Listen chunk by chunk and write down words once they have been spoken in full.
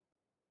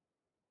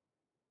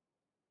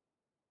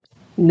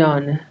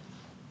None,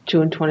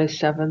 June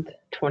 27th,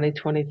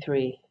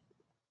 2023.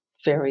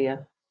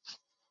 Feria.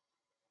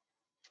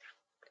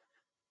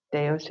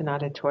 Deus in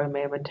auditorium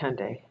meam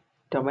attende.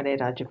 Domine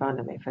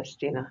adjuvanda me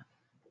festina.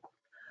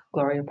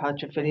 Gloria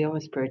Patri Filio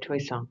et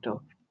Spiritui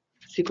Sancto.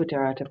 Sicut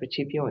erat in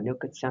principio et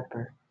nunc et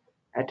semper.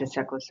 Et in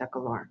saecula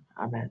saeculorum.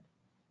 Amen.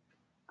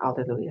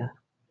 Alleluia.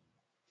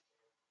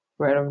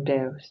 Rerum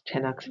Deus,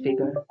 tenax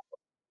figur.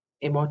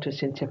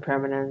 Emotus in te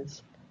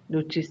permanens.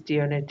 Lucis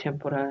diurne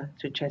tempora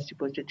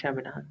successibus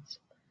determinans.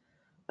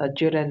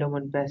 Adjure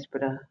lumen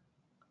vespera.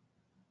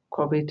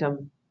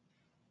 Covitam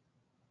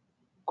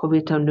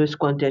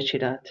nusquam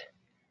decidat.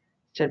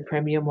 Sed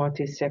premium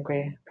mortis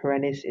secre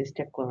perennis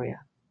iste gloria.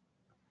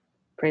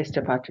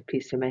 Praeste Patri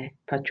Pissime,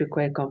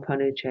 Patrique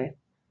Componice,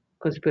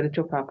 cum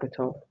Spiritu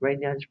Pacato,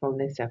 regnans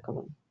omne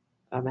saeculum.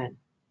 Amen.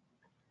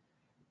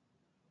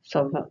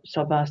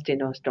 Salvasti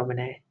nos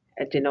Domine,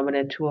 et in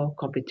nomine Tuo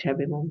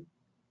compitemur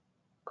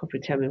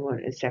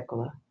in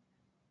saecula.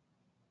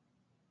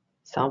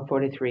 Psalm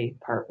 43,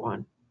 Part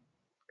 1.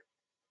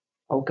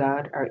 O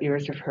God, our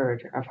ears have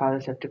heard, our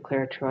fathers have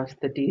declared to us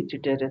the deeds you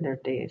did in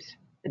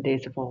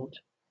days of old.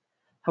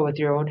 How with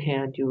your own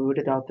hand you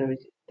rooted out the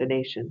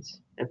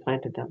nations and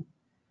planted them.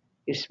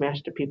 You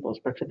smashed the peoples,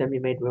 but for them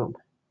you made room.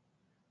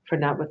 For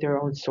not with their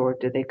own sword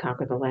did they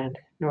conquer the land,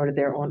 nor did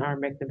their own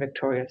arm make them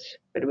victorious,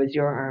 but it was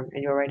your arm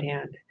and your right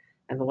hand,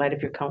 and the light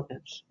of your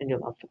countenance, and your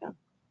love for them.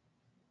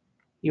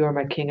 You are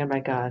my King and my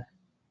God,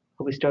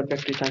 who bestowed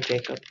victories on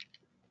Jacob.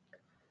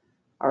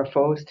 Our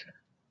foes,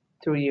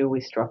 through you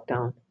we struck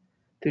down.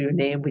 Through your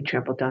name we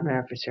trampled down our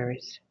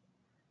adversaries.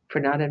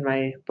 For not in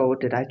my bow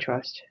did I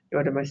trust,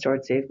 nor did my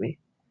sword save me,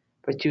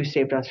 but you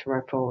saved us from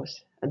our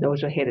foes, and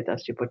those who hated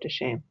us you put to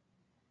shame.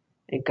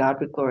 In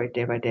God we glory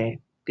day by day.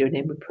 Your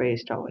name we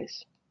praised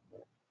always.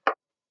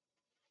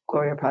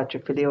 Gloria Patri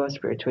Filio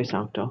Spiritui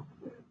Sancto.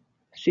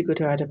 Sicut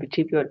erat in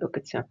principio et nunc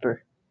et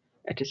semper,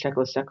 et in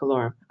saecula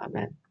saeculorum.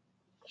 Amen.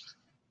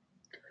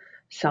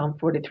 Psalm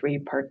 43,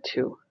 Part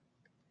 2.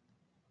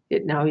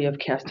 Yet now you have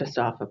cast us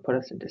off and put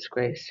us in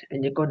disgrace,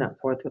 and you go not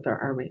forth with our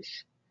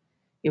armies.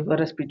 You have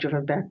let us be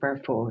driven back by our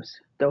foes.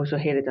 Those who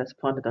hated us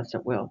plundered us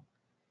at will.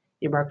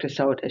 You marked us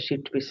out as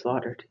sheep to be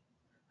slaughtered.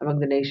 Among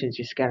the nations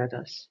you scattered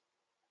us.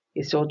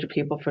 You sold your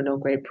people for no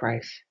great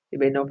price. You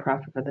made no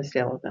profit from the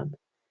sale of them.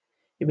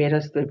 You made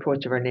us the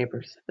reproach of our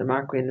neighbors, the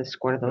mockery and the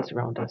scorn of those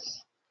around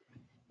us.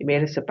 You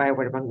made us a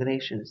byword among the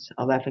nations,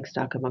 a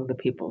laughingstock among the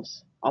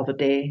peoples. All the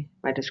day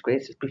my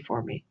disgrace is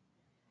before me,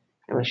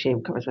 and my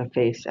shame covers my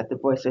face at the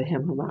voice of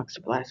him who mocks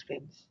and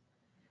blasphemes,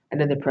 and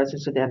in the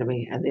presence of the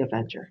enemy and the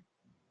avenger.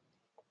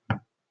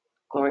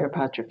 Gloria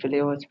Patri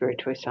Filio et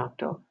Spiritui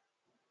Sancto.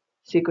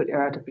 Sicut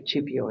erat in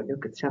principio et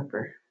nunc et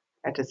semper,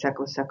 et in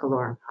saecula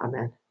saeculorum.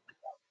 Amen.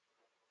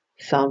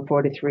 Psalm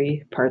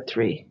 43, Part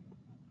 3.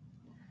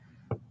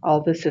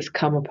 All this has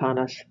come upon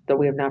us, though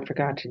we have not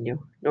forgotten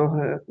you,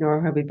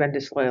 nor have we been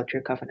disloyal to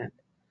your covenant.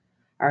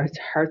 Our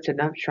hearts had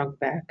not shrunk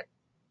back,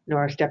 nor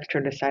our steps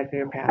turned aside from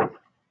your path,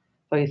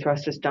 though you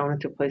thrust us down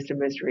into a place of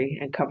misery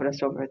and covered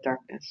us over with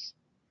darkness.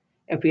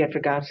 If we had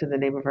forgotten the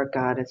name of our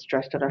God and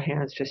stretched out our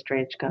hands to a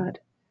strange God,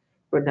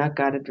 would not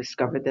God have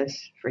discovered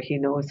this? For he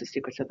knows the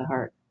secrets of the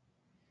heart.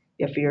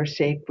 Yet for your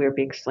sake we are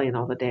being slain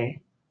all the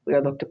day. We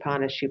are looked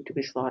upon as sheep to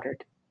be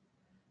slaughtered.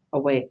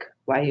 Awake,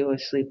 why are you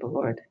asleep, O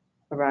Lord?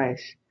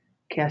 Arise,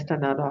 cast us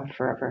not off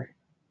forever.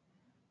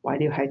 Why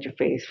do you hide your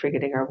face,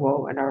 forgetting our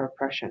woe and our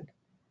oppression?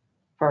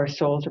 For our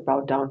souls are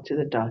bowed down to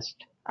the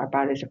dust, our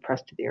bodies are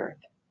pressed to the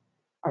earth.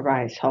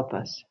 Arise, help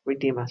us,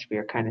 redeem us for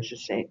your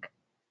kindness' sake.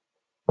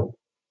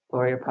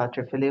 Gloria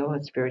Patri Filio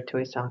et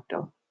Spiritui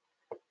Sancto.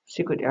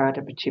 Sicut erat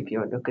in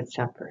principio et nunc et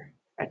semper,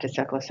 et in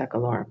saecula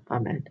saeculorum.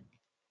 Amen.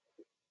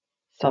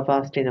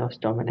 Salvasti nos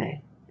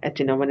Domine, et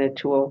in nomine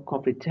Tuo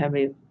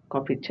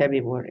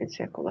compitemur in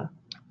saecula.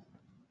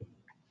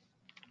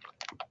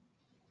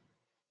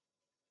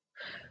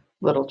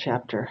 Little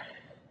chapter.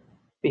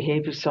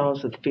 Behave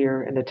yourselves with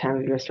fear in the time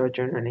of your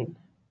sojourning.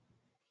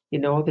 You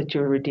know that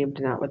you were redeemed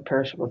not with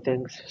perishable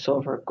things,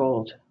 silver or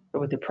gold, but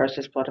with the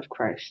precious blood of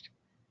Christ,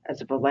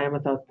 as of a lamb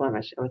without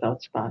blemish and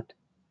without spot.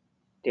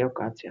 Deo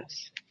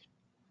gratias.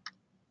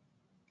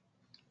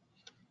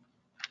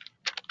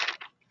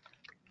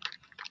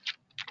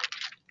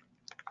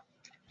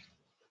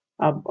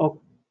 Ab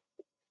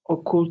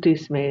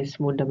occultis meis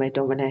munda me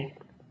Domine,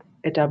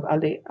 et ab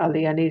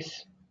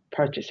alienis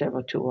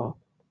particevo tuo.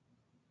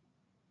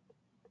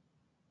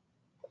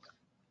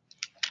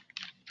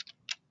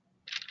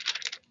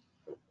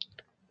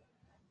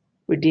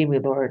 Redeem me,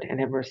 Lord, and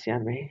have mercy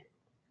on me.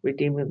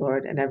 Redeem me,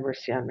 Lord, and have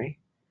mercy on me.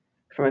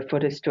 For my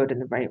foot has stood in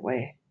the right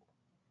way,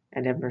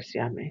 and have mercy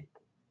on me.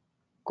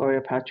 Gloria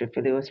Patri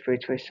Filio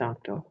Spiritui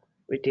Sancto.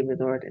 Redeem me,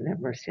 Lord, and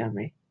have mercy on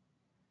me.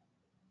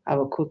 Ab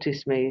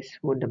occultis meis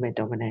munda me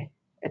Domine,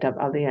 et ab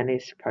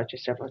alienis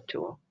particevo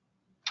tuo.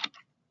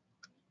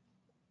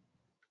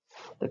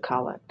 The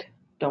Collect.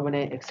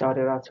 Domine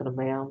exaudit ratio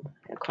meam,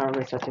 et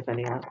clamaris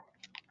satisfeniat.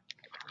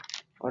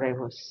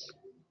 Oremus.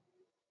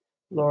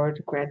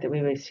 Lord, grant that we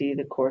may see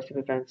the course of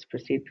events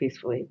proceed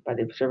peacefully by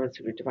the observance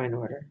of your divine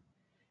order,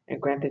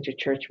 and grant that your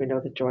church may know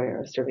the joy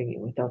of serving you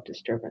without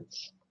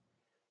disturbance.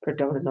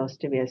 Perdona nos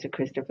de mies a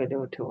Christo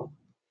Fidu tuum,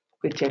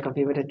 qui tecum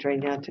vividet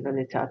regnant in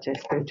unitate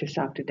Spiritus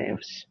Sancti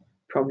Deus,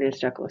 pro omnia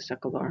saecula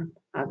saeculorum.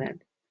 Amen.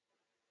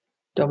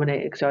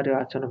 Domine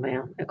exaudiat sonum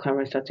meam, et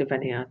clamoris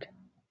veniat.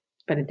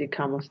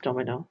 Benedicamus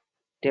Domino.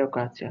 Deo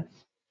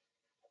gratias.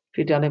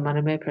 Fidele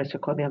manime per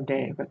secolium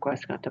Dei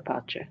requiescant a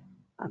pace.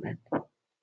 Amen.